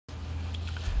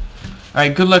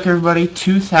Alright, good luck everybody.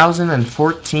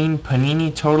 2014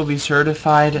 Panini Totally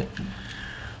Certified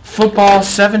Football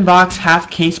 7-box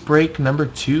half case break number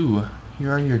 2.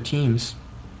 Here are your teams.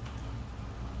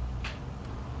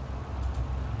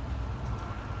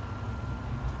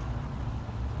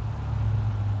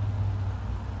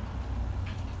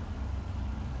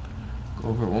 Go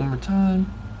over it one more time.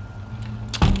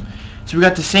 So we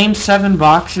got the same 7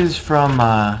 boxes from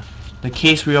the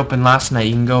case we opened last night.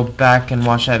 You can go back and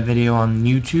watch that video on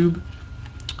YouTube.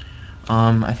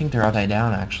 I think they're upside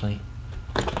down actually.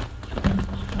 I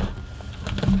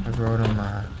wrote them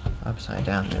upside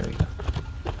down. There we go.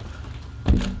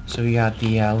 So we got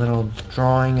the little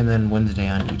drawing and then Wednesday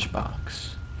on each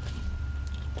box.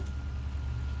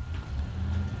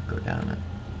 Go down it.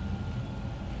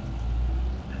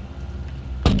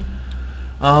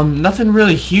 Nothing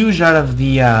really huge out of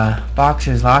the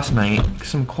boxes last night.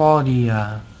 Some quality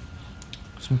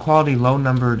low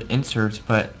numbered inserts,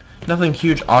 but nothing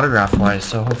huge autograph wise.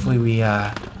 So hopefully we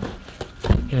get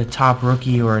a top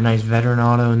rookie or a nice veteran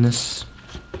auto in this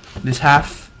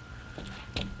half.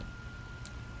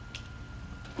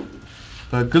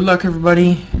 But good luck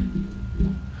everybody.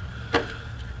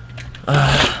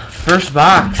 First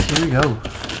box. Here we go.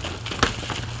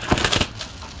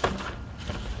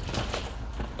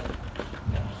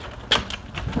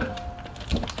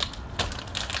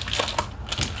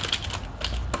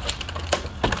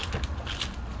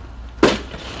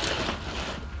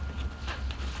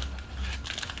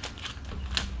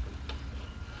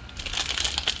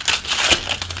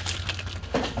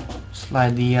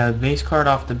 Slide the base card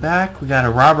off the back. We got a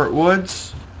Robert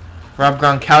Woods, Rob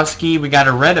Gronkowski. We got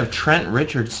a red of Trent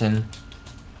Richardson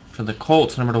for the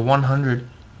Colts, number to 100.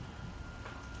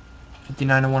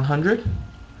 59 to 100.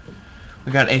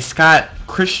 We got a Scott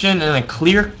Christian and a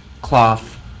clear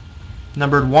cloth,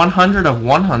 numbered 100 of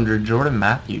 100, Jordan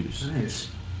Matthews. Nice.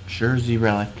 Jersey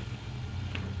relic.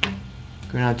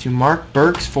 Going out to Mark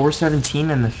Burks,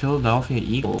 417, and the Philadelphia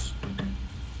Eagles.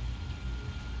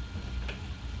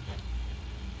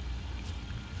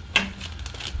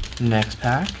 Next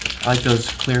pack. I like those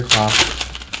clear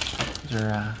cloth. Those are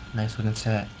a nice looking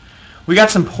set. We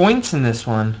got some points in this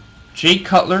one. Jake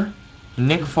Cutler,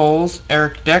 Nick Foles,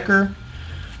 Eric Decker,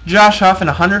 Josh Huff, and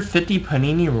 150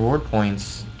 Panini reward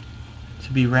points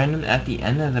to be random at the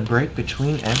end of the break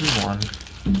between everyone.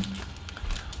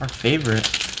 Our favorite.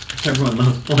 Everyone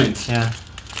loves points. Yeah.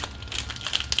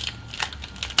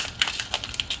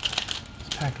 This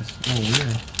pack is a little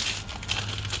weird.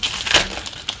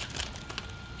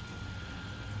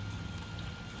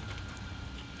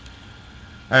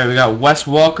 Alright, we got Wes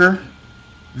Walker,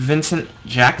 Vincent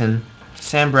Jackson,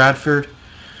 Sam Bradford,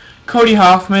 Cody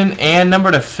Hoffman, and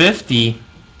number to 50,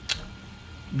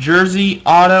 jersey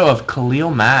auto of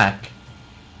Khalil Mack.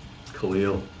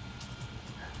 Khalil.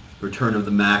 Return of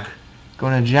the Mac.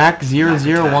 Going to Jack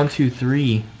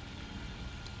 00123.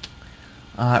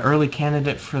 Early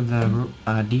candidate for the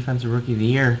Defensive Rookie of the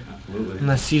Year. Absolutely.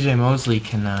 Unless CJ Mosley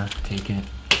can take it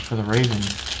for the Ravens.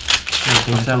 You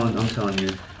think so? I'm telling you.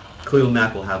 Khalil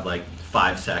Mack will have like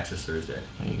 5 sacks this Thursday.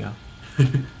 There you go.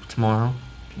 Tomorrow.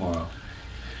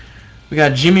 We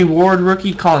got Jimmy Ward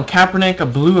rookie, Colin Kaepernick, a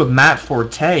blue of Matt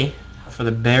Forte for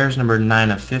the Bears, number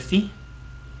 9 of 50.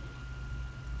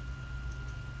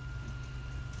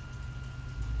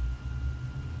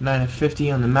 (9 of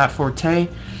 50) on the Matt Forte.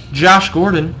 Josh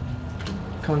Gordon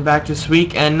coming back this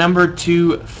week, and number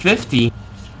 250,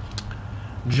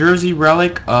 jersey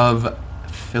relic of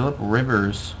Phillip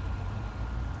Rivers.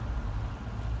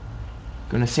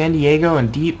 Going to San Diego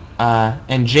and deep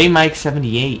and J Mike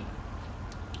 78.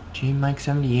 J Mike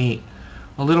 78.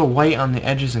 A little white on the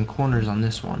edges and corners on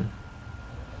this one.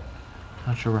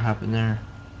 Not sure what happened there.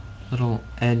 Little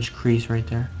edge crease right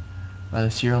there by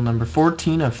the serial number,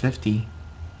 14 of 50.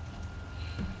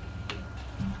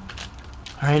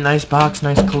 All right, nice box,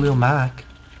 nice Khalil Mack.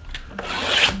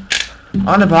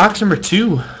 On to box number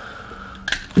 2.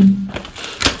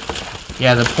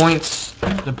 Yeah,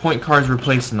 the point cards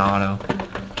replaced an auto.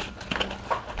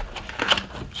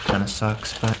 Which kind of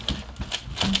sucks, but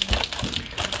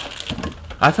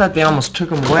I thought they almost took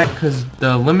them away because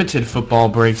the limited football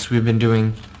breaks we've been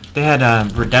doing, they had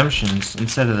redemptions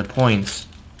instead of the points.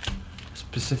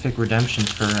 Specific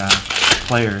redemptions for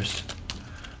players.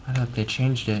 I thought they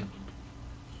changed it.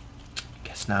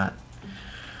 Guess not.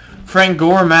 Frank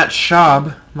Gore, Matt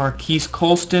Schaub, Marquise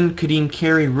Colston, Kadeem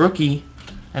Carey rookie,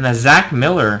 and a Zach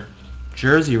Miller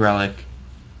jersey relic.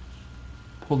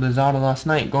 Pulled his auto last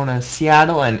night. Going to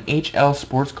Seattle and HL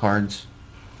Sports Cards.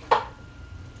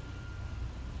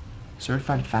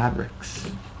 Certified Fabrics.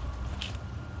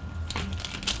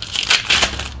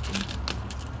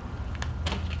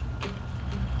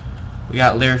 We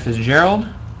got Larry Fitzgerald,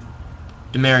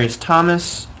 Demarius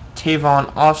Thomas,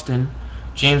 Tavon Austin,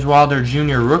 James Wilder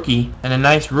Jr. rookie, and a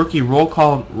nice rookie roll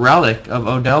call relic of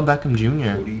Odell Beckham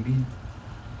Jr. ODB.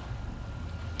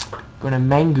 Going to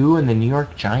Mangu and the New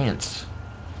York Giants.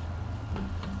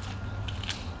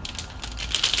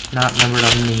 Not numbered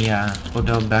on the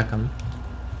Odell Beckham.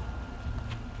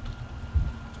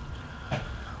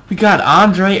 We got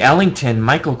Andre Ellington,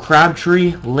 Michael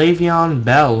Crabtree, Le'Veon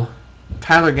Bell,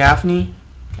 Tyler Gaffney,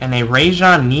 and a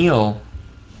Rajon Neal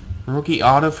rookie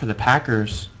auto for the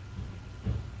Packers.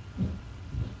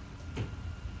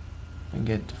 And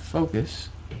get to focus.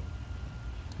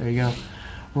 There you go.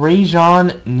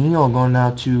 Rajon Neal going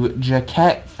now to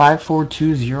Jaquette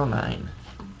 54209.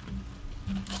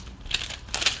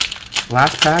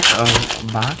 Last pack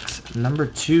of box number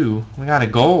 2. We got a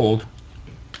gold.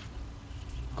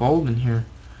 Gold in here.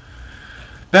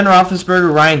 Ben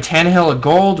Roethlisberger, Ryan Tannehill, a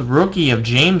gold rookie of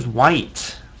James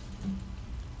White.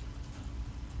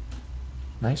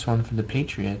 Nice one for the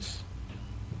Patriots.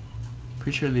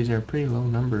 Pretty sure these are pretty low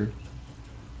numbered.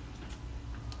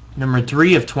 Number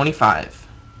 3 of 25.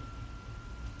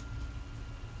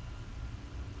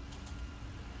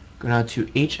 Going out to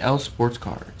HL Sports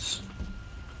Cards.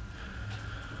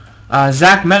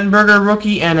 Zach Mettenberger,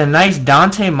 rookie, and a nice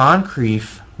Dante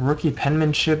Moncrief, rookie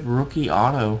penmanship, rookie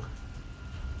auto.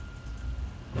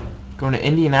 Going to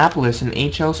Indianapolis and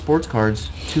HL Sports Cards.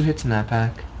 2 hits in that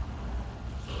pack.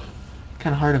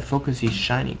 Kind of hard to focus these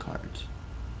shiny cards.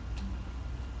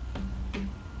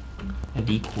 A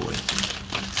decoy.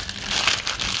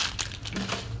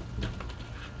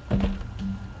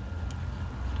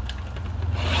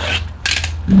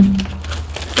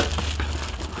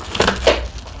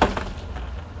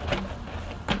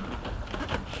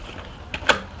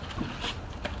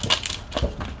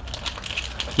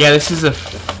 Yeah, this is the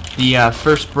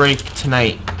first break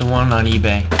tonight, the one on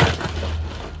eBay.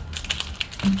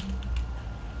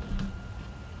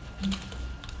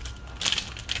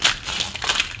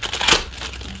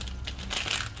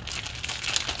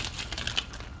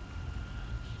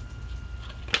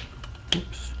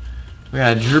 Oops. We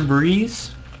got Drew Brees,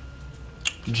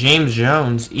 James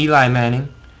Jones, Eli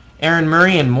Manning, Aaron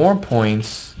Murray, and more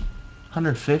points.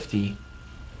 150.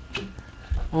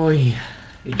 Oy.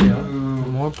 Hey, Joe.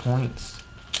 More points.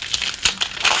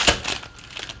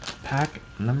 Pack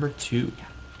number 2.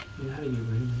 Yeah, how do you get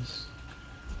rid of this?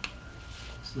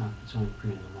 It's only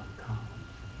printed in one column.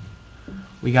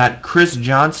 We got Chris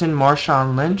Johnson,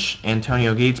 Marshawn Lynch,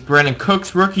 Antonio Gates, Brandon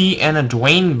Cooks, rookie, and a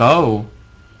Dwayne Bowe.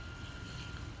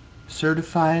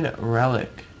 Certified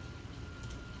relic.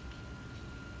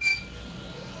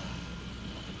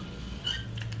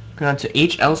 Going on to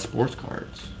HL Sports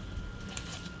Cards.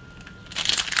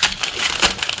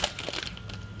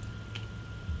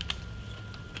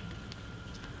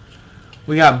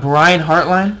 We got Brian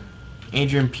Hartline,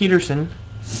 Adrian Peterson,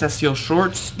 Cecil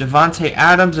Shorts, Devontae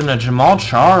Adams, and a Jamal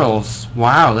Charles.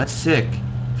 Wow, that's sick.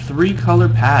 3-color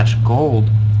patch, gold.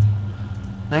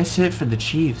 Nice hit for the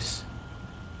Chiefs.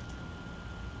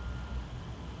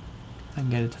 I can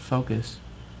get it to focus.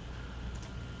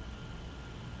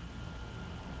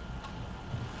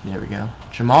 There we go.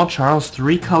 Jamal Charles,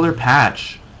 3-color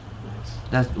patch.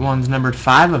 That one's numbered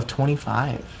 5 of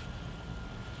 25.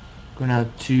 Going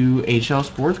out to HL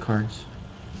Sports Cards.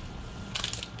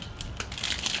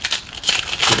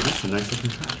 That's a nice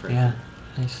looking patch, right? Yeah,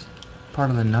 nice.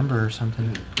 Part of the number or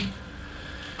something.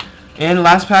 And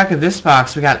last pack of this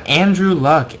box, we got Andrew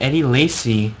Luck, Eddie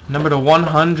Lacy, number to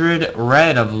 100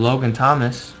 red of Logan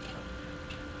Thomas,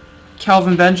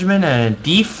 Kelvin Benjamin, and a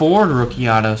D Ford rookie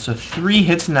auto. So 3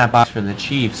 hits in that box for the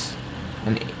Chiefs.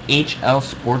 And HL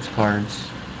Sports Cards.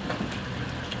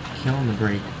 Killing the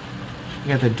break. We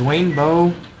got the Dwayne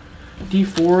Bowe, D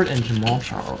Ford, and Jamal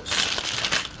Charles.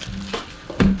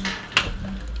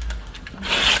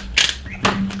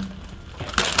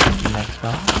 Next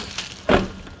box.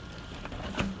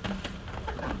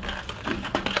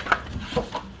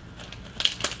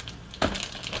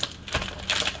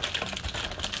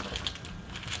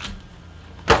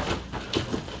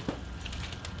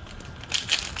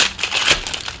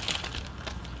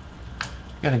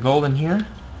 Got a gold in here.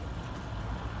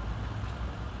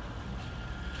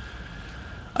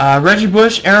 Reggie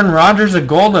Bush, Aaron Rodgers, a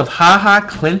gold of HaHa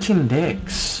Clinton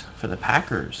Dix for the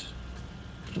Packers.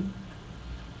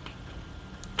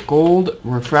 Gold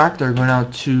refractor going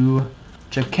out to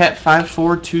Jaquette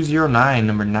 54209,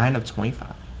 number 9 of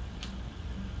 25.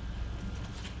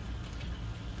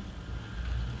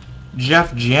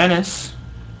 Jeff Janis,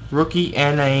 rookie,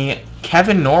 and a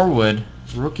Kevin Norwood,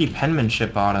 rookie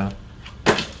penmanship auto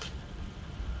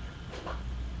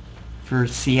for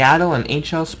Seattle and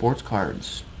HL Sports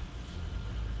Cards.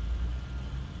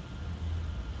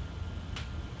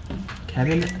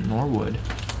 Kevin Norwood.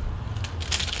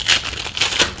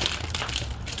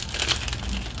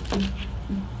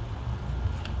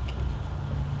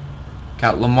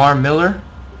 Got Lamar Miller,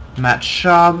 Matt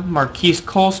Schaub, Marquise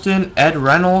Colston, Ed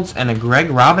Reynolds, and a Greg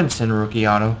Robinson rookie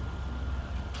auto.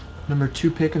 Number 2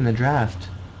 pick in the draft.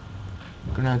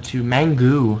 Going out to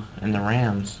Mangu and the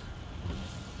Rams.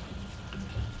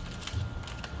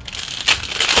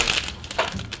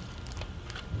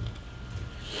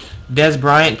 Des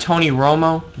Bryant, Tony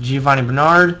Romo, Giovanni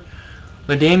Bernard,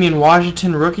 LaDainian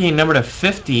Washington, rookie, and number to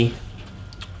 50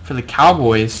 for the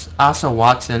Cowboys, Asa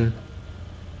Watson.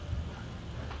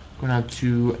 Going out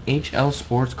to HL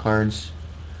Sports Cards,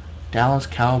 Dallas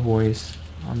Cowboys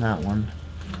on that one,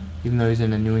 even though he's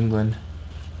in a New England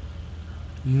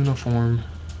uniform.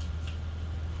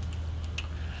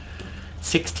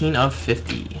 16 of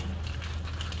 50.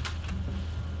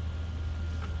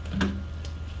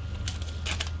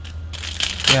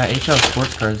 Yeah, HL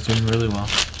Sports Cards doing really well.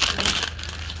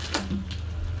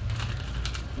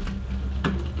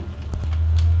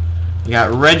 We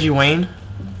got Reggie Wayne,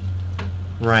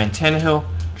 Ryan Tannehill,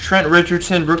 Trent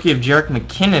Richardson, rookie of Jerick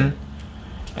McKinnon,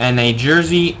 and a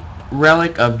jersey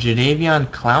relic of Jadeveon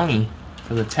Clowney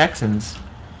for the Texans.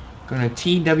 Going to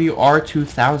TWR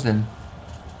 2000.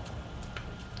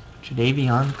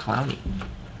 Jadeveon Clowney.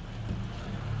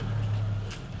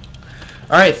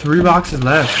 Alright, 3 boxes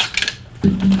left. I'd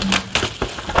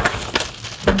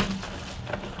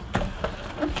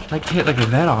like to hit like a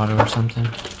vet auto or something.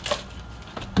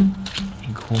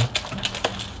 Be cool.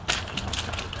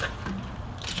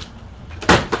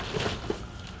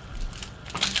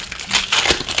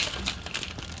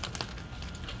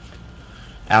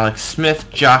 Alex Smith,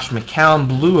 Josh McCown,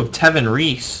 blue of Tevin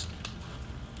Reese.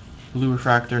 Blue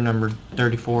refractor number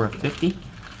 34 of 50.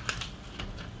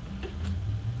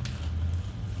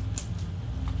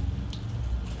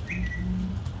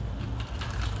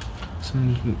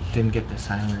 Someone didn't get the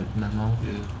silent memo.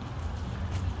 Yeah.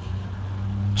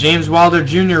 James Wilder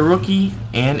Jr. rookie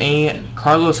and a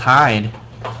Carlos Hyde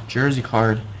jersey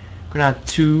card. Going out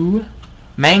to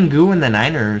Mangu and the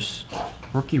Niners.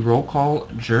 Rookie roll call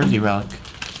jersey relic.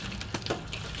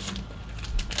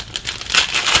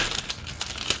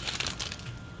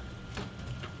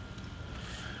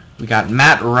 We got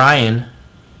Matt Ryan,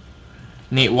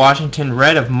 Nate Washington,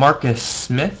 red of Marcus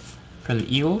Smith for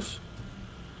the Eagles.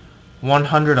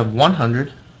 100 of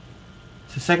 100.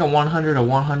 It's the second 100 of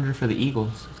 100 for the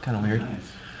Eagles. It's kind of weird.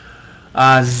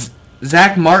 Nice.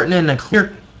 Zach Martin and a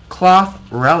clear cloth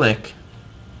relic.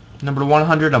 Number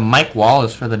 100 of Mike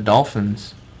Wallace for the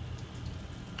Dolphins.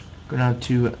 Going out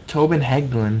to Tobin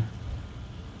Hegdlin.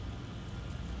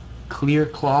 Clear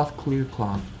cloth, clear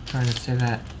cloth. Trying to say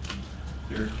that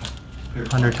Clear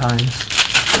 100 times.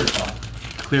 Clear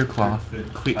cloth. Clear cloth. Clear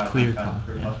cloth. Clear Yeah. cloth,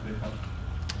 clear cloth.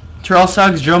 Terrell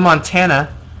Suggs, Joe Montana,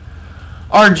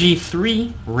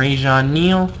 RG3, Rajon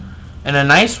Neal, and a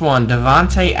nice one,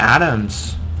 Devontae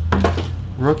Adams,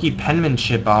 rookie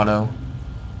penmanship auto.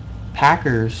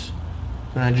 Packers,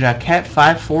 going to Jaquette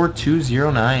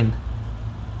 54209.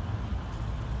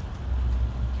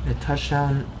 A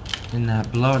touchdown in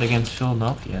that blowout against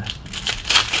Philadelphia.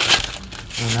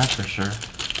 Well, that's for sure.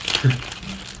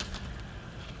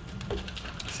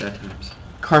 Sad times.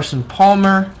 Carson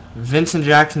Palmer, Vincent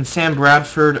Jackson, Sam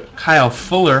Bradford, Kyle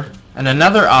Fuller, and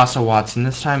another Asa Watson.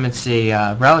 This time it's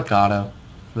a relic auto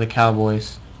for the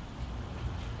Cowboys.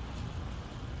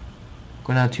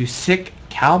 Going out to Sick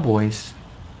Cowboys.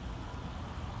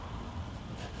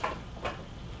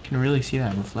 Can really see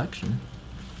that reflection.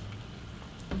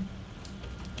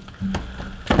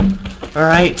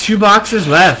 Alright, 2 boxes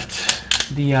left.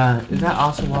 The is that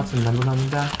Asa Watson numbered on the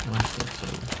back? Oh, I think so.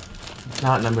 It's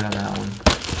not numbered on that one.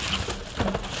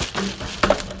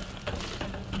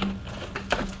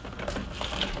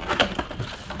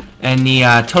 And the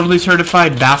totally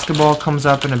certified basketball comes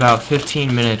up in about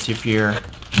 15 minutes if you're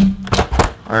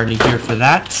already here for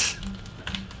that.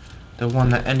 The one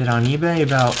that ended on eBay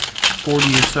about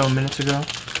 40 or so minutes ago.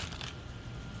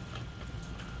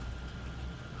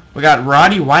 We got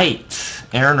Roddy White,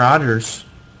 Aaron Rodgers,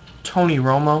 Tony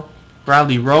Romo,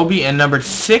 Bradley Roby, and number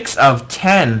 6 of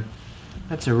 10.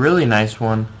 That's a really nice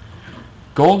one.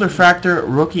 Gold refractor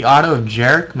rookie auto of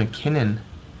Jerick McKinnon.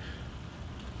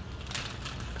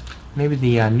 Maybe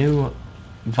the new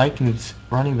Vikings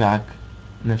running back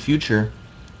in the future.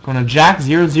 Going to Jack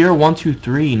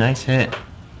 00123. Nice hit.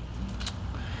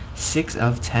 6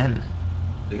 of 10.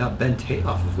 They got Ben Tate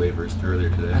off of waivers earlier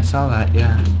today. I saw that,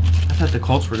 yeah. I thought the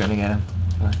Colts were going to get him.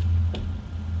 But.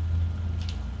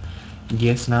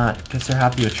 Guess not. Guess they're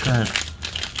happy with Trent.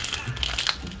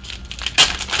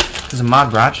 Because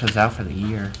Ahmad Bradshaw out for the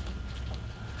year.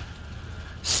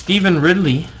 Stephen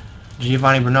Ridley,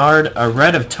 Giovanni Bernard, a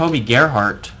red of Toby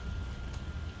Gerhart.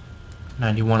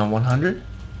 91/100.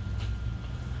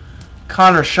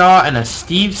 Connor Shaw and a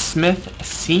Steve Smith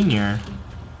Sr.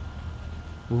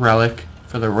 relic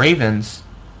for the Ravens.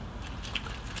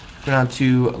 Going on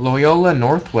to Loyola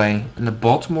Northway and the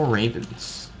Baltimore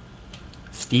Ravens.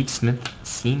 Steve Smith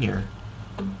Sr.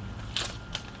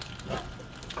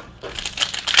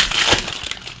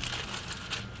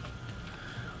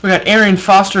 We got Arian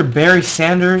Foster, Barry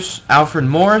Sanders, Alfred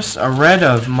Morris, a red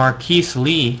of Marquise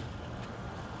Lee.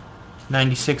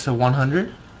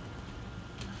 96/100.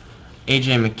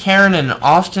 AJ McCarron and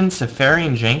Austin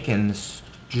Seferian Jenkins.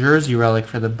 Jersey relic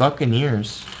for the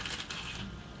Buccaneers.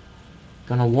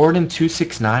 Gonna award him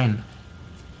 269.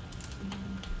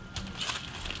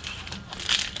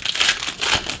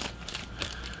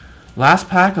 Last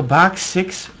pack of box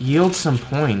 6 yields some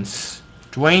points.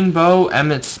 Dwayne Bowe,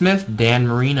 Emmett Smith, Dan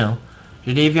Marino,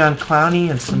 Jadeveon Clowney,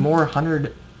 and some more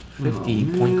 150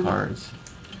 point cards.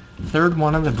 Third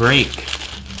one of the break.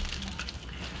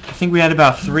 I think we had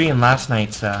about 3 in last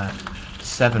night's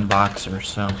 7 boxer,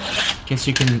 so guess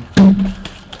you can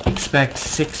expect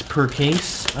 6 per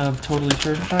case of Totally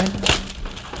Certified.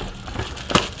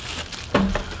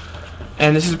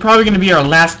 And this is probably going to be our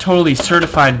last Totally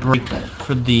Certified break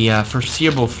for the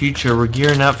foreseeable future. We're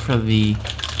gearing up for the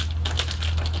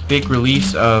big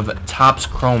release of Topps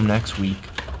Chrome next week.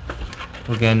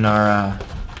 We're getting our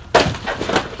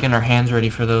hands ready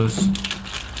for those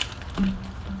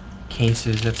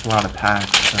cases. That's a lot of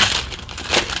packs, so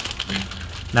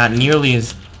not nearly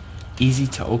as easy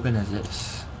to open as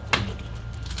this.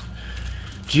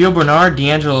 Gio Bernard,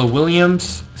 D'Angelo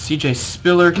Williams, CJ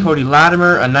Spiller, Cody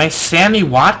Latimer, a nice Sammy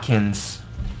Watkins.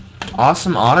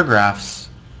 Awesome autographs.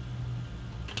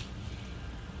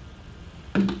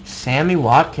 Sammy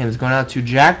Watkins going out to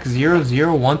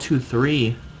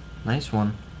Jack00123. Nice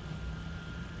one.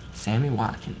 Sammy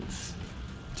Watkins.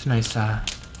 It's a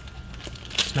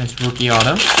nice rookie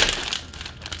auto.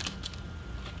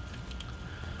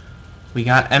 We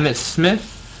got Emmett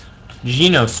Smith,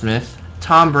 Geno Smith,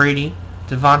 Tom Brady,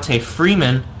 Devontae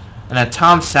Freeman, and a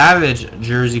Tom Savage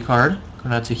jersey card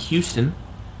going out to Houston.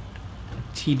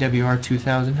 TWR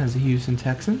 2000 has the Houston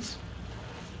Texans.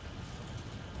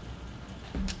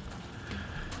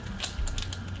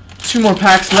 Two more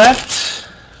packs left.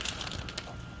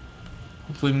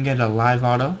 Hopefully we can get a live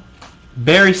auto.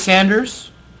 Barry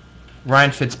Sanders,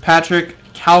 Ryan Fitzpatrick,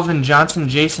 Calvin Johnson,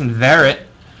 Jason Verrett,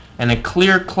 and a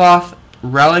clear cloth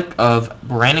relic of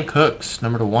Brandon Cooks,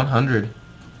 number /100.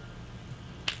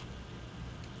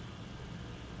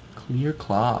 Clear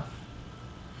cloth.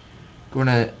 Going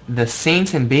to the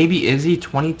Saints and Baby Izzy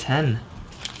 2010.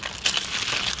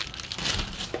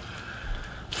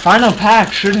 Final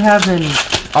pack should have an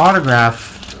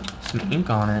autograph, some ink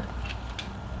on it.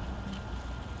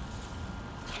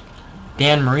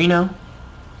 Dan Marino,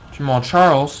 Jamal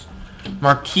Charles,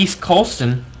 Marquise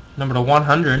Colston, number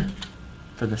 /100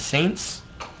 for the Saints.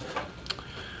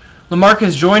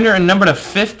 LaMarcus Joyner and number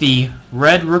 /50,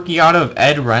 red rookie auto of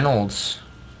Ed Reynolds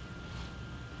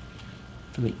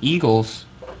for the Eagles.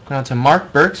 Going out to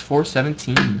Mark Burks,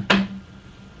 417.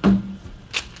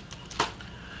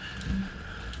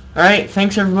 Alright,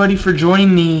 thanks everybody for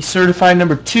joining the Certified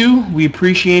number 2. We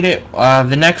appreciate it.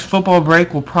 The next football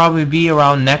break will probably be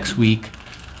around next week.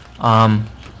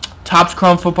 Topps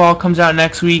Chrome football comes out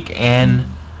next week, and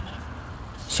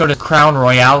so does Crown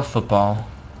Royale football.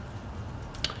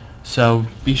 So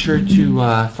be sure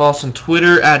to follow us on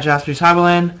Twitter at Jaspers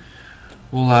Highland.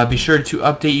 We'll be sure to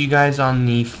update you guys on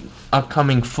the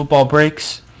upcoming football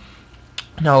breaks.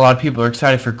 I know a lot of people are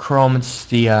excited for Chrome. It's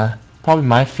the probably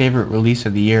my favorite release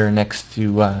of the year, next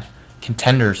to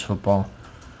Contenders football.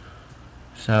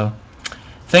 So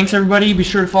thanks everybody. Be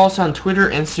sure to follow us on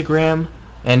Twitter, Instagram,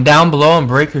 and down below on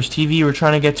Breakers TV. We're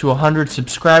trying to get to 100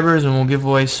 subscribers, and we'll give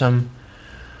away some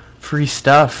free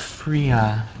stuff, free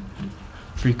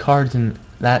cards and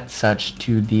that such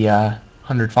to the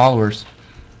 100 followers.